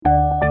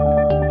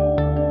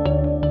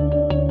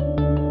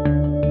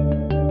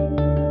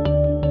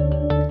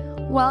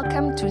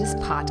listening to this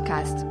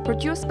podcast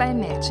produced by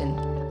Imagine,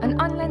 an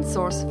online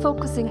source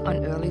focusing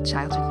on early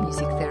childhood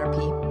music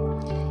therapy.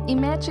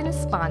 Imagine is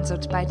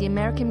sponsored by the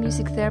American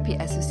Music Therapy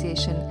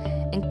Association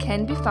and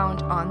can be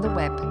found on the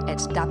web at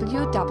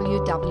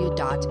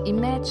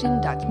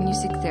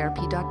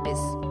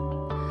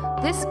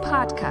www.imagine.musictherapy.biz. This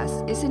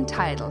podcast is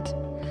entitled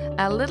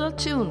A Little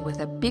Tune with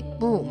a Big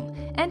Boom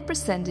and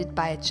presented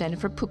by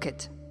Jennifer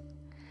Puckett.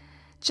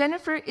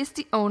 Jennifer is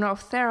the owner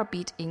of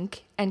Therabeat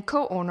Inc. and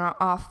co-owner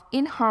of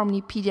In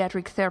Harmony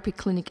Pediatric Therapy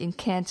Clinic in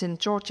Canton,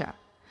 Georgia.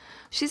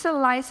 She's a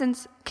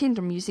licensed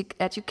kinder music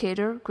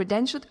educator,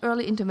 credentialed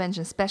early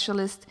intervention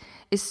specialist,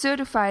 is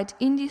certified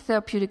in the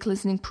therapeutic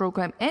listening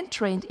program, and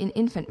trained in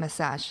infant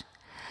massage.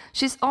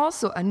 She's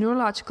also a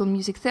neurological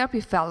music therapy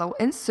fellow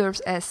and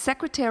serves as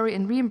secretary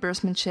and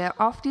reimbursement chair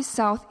of the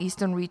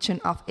southeastern region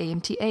of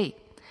AMTA.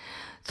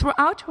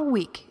 Throughout her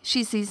week,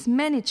 she sees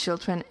many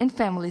children and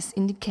families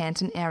in the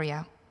Canton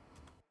area.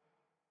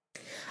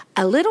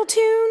 A little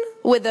tune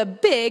with a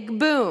big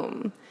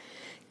boom.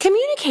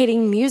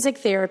 Communicating music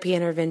therapy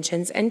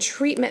interventions and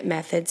treatment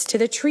methods to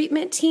the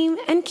treatment team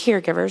and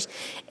caregivers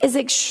is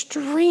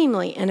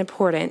extremely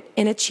important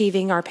in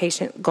achieving our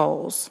patient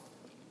goals.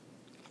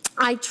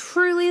 I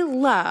truly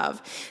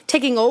love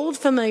taking old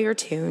familiar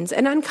tunes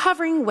and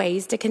uncovering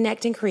ways to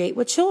connect and create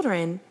with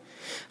children.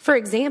 For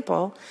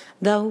example,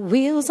 the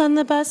wheels on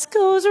the bus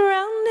goes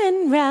round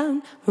and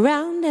round,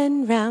 round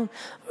and round,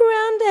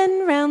 round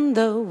and round.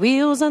 The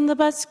wheels on the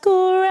bus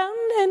go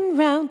round and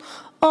round,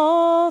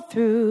 all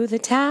through the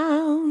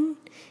town.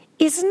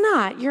 Is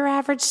not your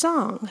average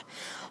song,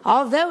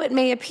 although it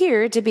may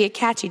appear to be a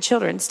catchy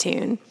children's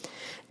tune.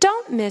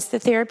 Don't miss the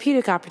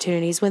therapeutic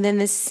opportunities within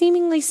this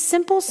seemingly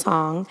simple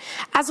song,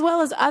 as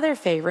well as other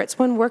favorites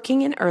when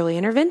working in early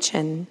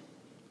intervention.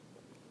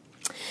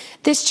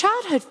 This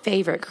childhood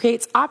favorite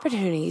creates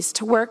opportunities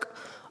to work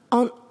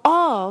on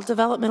all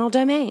developmental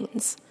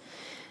domains.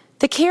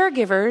 The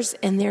caregivers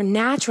in their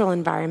natural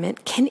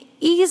environment can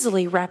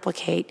easily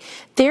replicate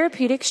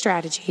therapeutic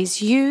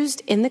strategies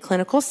used in the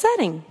clinical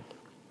setting.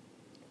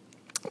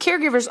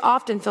 Caregivers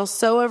often feel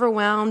so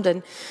overwhelmed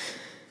and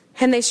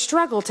they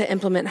struggle to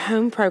implement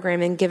home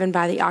programming given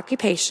by the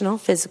occupational,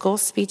 physical,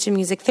 speech, and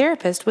music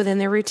therapist within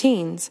their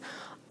routines.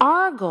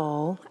 Our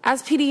goal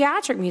as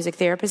pediatric music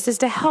therapists is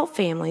to help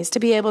families to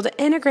be able to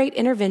integrate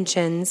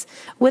interventions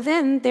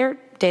within their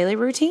daily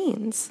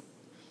routines.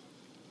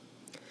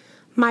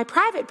 My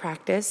private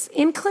practice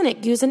in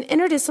clinic use an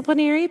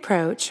interdisciplinary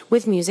approach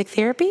with music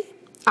therapy,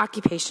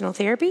 occupational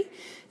therapy,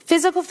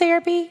 physical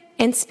therapy,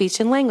 and speech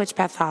and language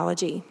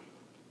pathology.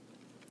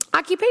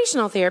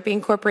 Occupational therapy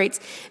incorporates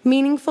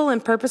meaningful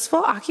and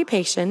purposeful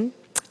occupation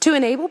to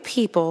enable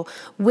people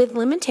with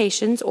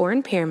limitations or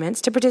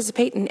impairments to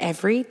participate in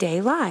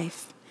everyday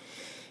life.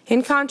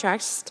 In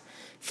contrast,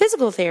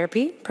 physical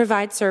therapy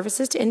provides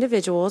services to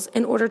individuals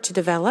in order to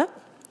develop,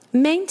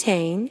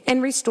 maintain,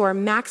 and restore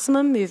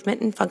maximum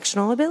movement and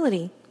functional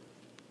ability.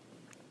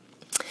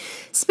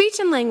 Speech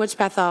and language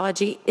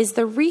pathology is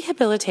the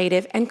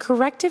rehabilitative and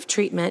corrective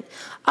treatment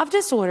of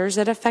disorders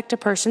that affect a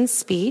person's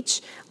speech,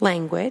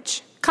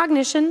 language,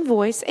 cognition,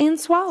 voice, and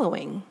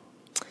swallowing.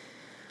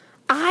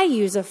 I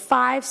use a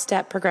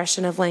 5-step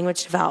progression of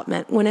language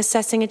development when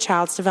assessing a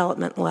child's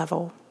development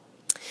level.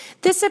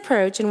 This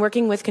approach, in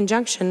working with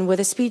conjunction with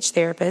a speech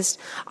therapist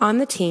on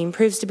the team,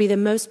 proves to be the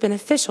most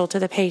beneficial to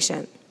the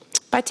patient.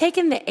 By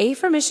taking the A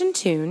for Mission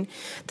tune,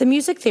 the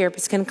music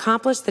therapist can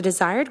accomplish the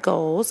desired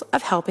goals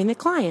of helping the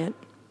client.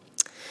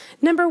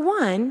 Number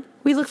 1,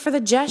 we look for the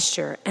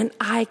gesture and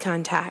eye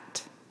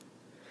contact.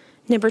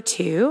 Number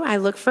 2, I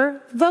look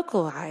for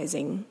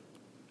vocalizing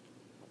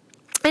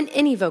and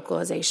any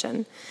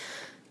vocalization.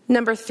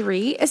 Number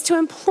 3 is to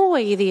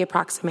employ the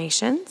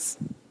approximations.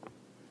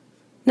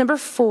 Number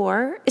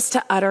 4 is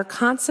to utter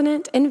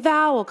consonant and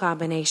vowel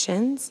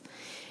combinations.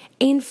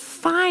 And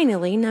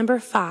finally, number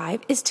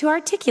 5 is to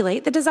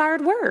articulate the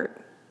desired word.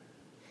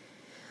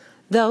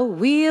 The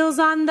wheels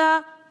on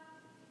the...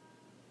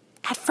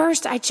 At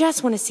first, I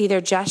just want to see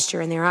their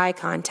gesture and their eye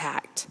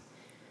contact.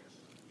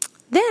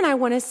 Then I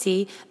want to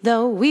see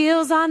the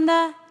wheels on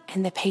the...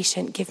 and the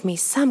patient give me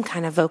some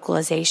kind of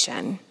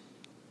vocalization.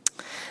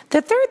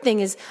 The third thing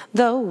is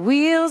the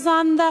wheels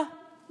on the...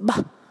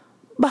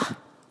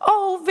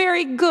 Oh,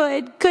 very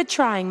good. Good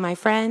trying, my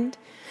friend.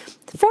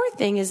 The fourth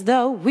thing is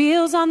the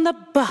wheels on the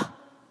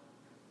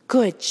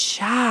Good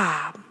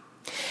job.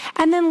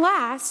 And then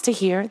last to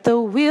hear the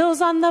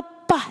wheels on the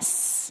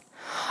bus.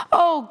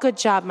 Oh, good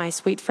job, my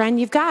sweet friend.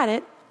 You've got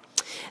it.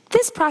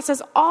 This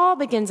process all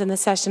begins in the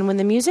session when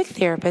the music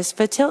therapist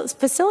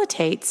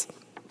facilitates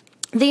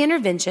the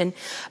intervention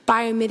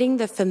by omitting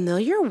the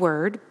familiar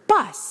word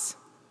bus.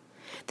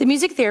 The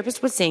music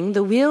therapist would sing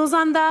the wheels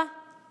on the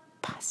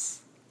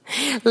bus,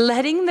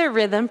 letting the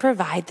rhythm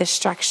provide the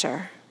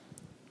structure.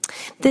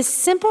 This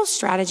simple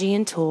strategy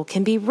and tool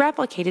can be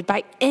replicated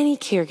by any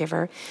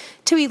caregiver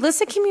to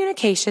elicit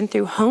communication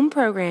through home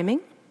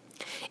programming,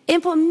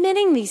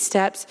 implementing these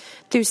steps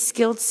through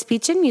skilled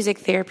speech and music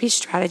therapy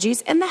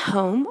strategies in the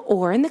home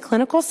or in the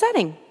clinical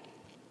setting.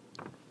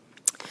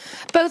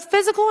 Both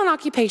physical and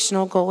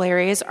occupational goal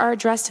areas are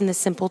addressed in the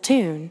simple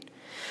tune.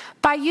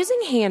 By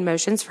using hand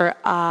motions for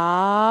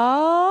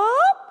up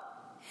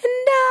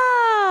and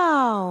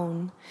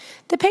down,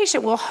 the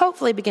patient will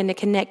hopefully begin to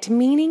connect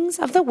meanings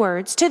of the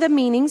words to the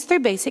meanings through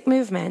basic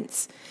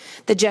movements.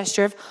 The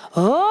gesture of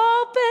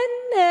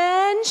open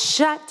and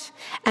shut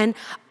and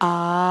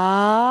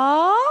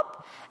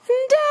up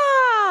and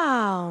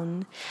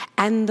down,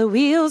 and the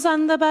wheels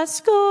on the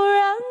bus go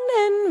round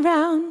and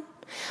round,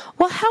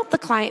 will help the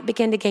client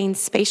begin to gain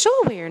spatial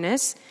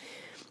awareness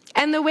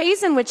and the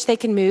ways in which they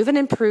can move and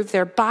improve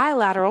their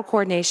bilateral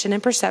coordination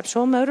and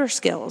perceptual motor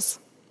skills.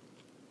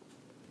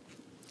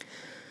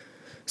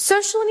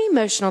 Social and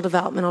emotional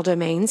developmental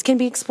domains can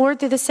be explored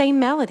through the same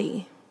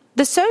melody.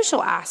 The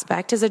social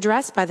aspect is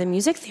addressed by the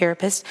music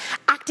therapist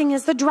acting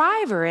as the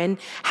driver and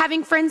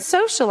having friends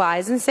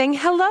socialize and saying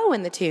hello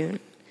in the tune.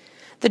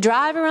 The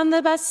driver on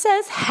the bus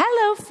says,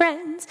 hello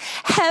friends,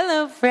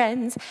 hello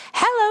friends,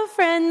 hello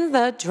friends.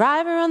 The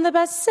driver on the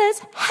bus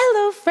says,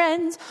 hello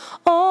friends,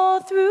 all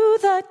through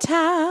the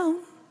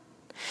town.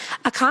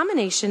 A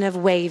combination of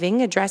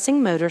waving,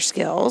 addressing motor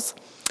skills,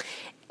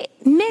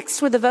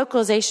 mixed with the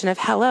vocalization of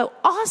hello,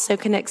 also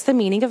connects the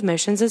meaning of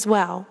motions as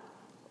well.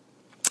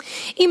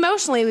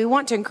 Emotionally, we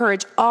want to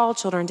encourage all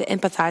children to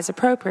empathize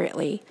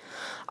appropriately.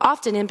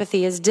 Often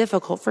empathy is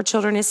difficult for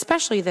children,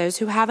 especially those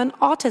who have an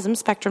autism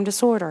spectrum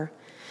disorder.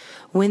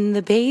 When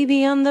the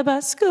baby on the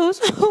bus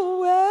goes,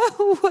 wah,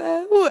 wah,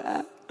 wah,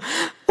 wah,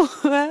 wah,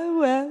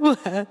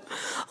 wah,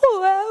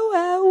 wah,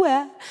 wah,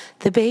 wah.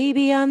 The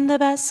baby on the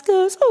bus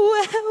goes,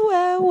 wah,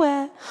 wah,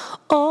 wah,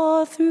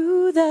 all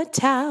through the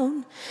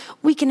town.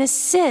 We can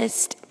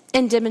assist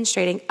in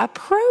demonstrating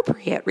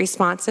appropriate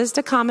responses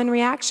to common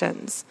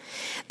reactions.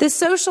 The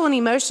social and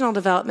emotional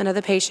development of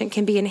the patient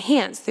can be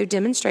enhanced through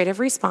demonstrative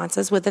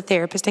responses with the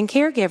therapist and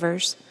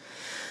caregivers.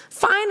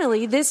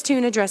 Finally, this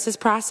tune addresses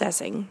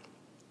processing,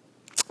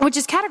 which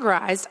is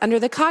categorized under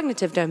the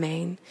cognitive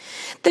domain.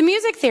 The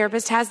music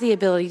therapist has the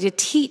ability to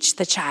teach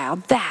the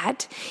child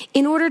that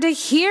in order to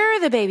hear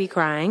the baby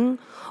crying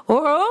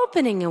or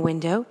opening a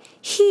window,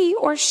 he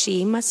or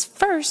she must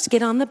first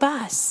get on the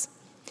bus.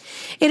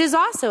 It is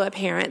also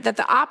apparent that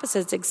the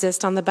opposites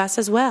exist on the bus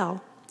as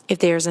well. If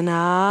there's an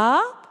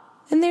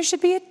up, then there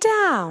should be a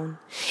down.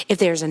 If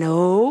there's an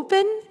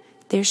open,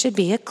 there should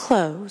be a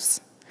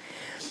close.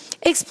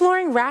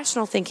 Exploring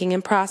rational thinking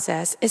and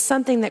process is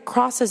something that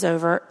crosses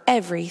over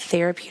every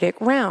therapeutic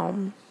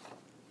realm.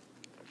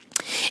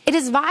 It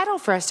is vital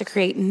for us to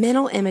create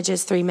mental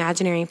images through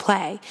imaginary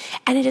play,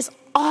 and it is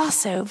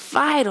also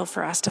vital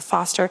for us to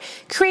foster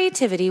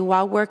creativity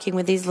while working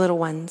with these little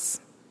ones.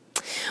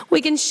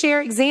 We can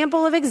share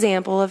example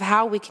of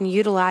how we can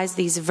utilize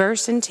these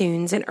verse and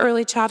tunes in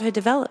early childhood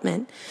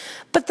development,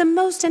 but the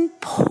most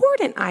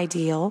important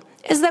ideal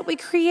is that we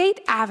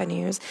create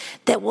avenues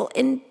that will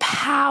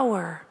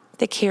empower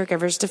the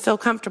caregivers to feel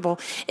comfortable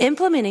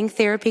implementing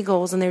therapy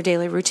goals in their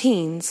daily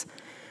routines.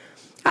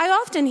 I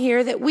often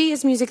hear that we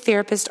as music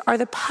therapists are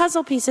the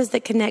puzzle pieces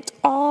that connect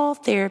all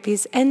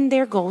therapies and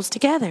their goals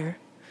together.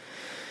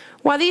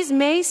 While these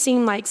may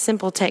seem like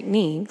simple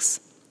techniques,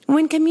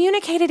 when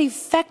communicated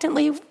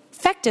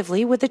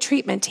effectively with the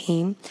treatment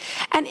team,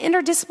 an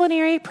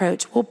interdisciplinary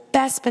approach will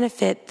best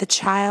benefit the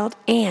child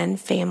and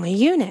family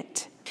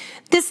unit.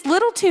 This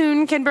little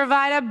tune can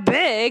provide a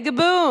big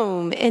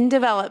boom in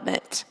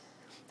development.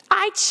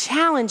 I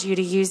challenge you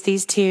to use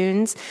these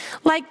tunes,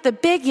 like the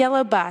Big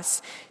Yellow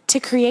Bus, to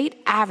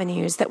create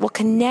avenues that will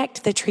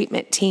connect the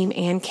treatment team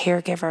and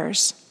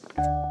caregivers.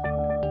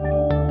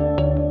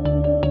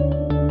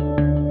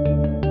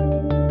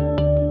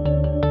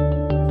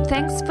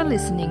 Thanks for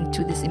listening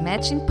to this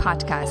Imagine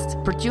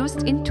podcast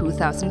produced in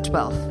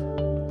 2012.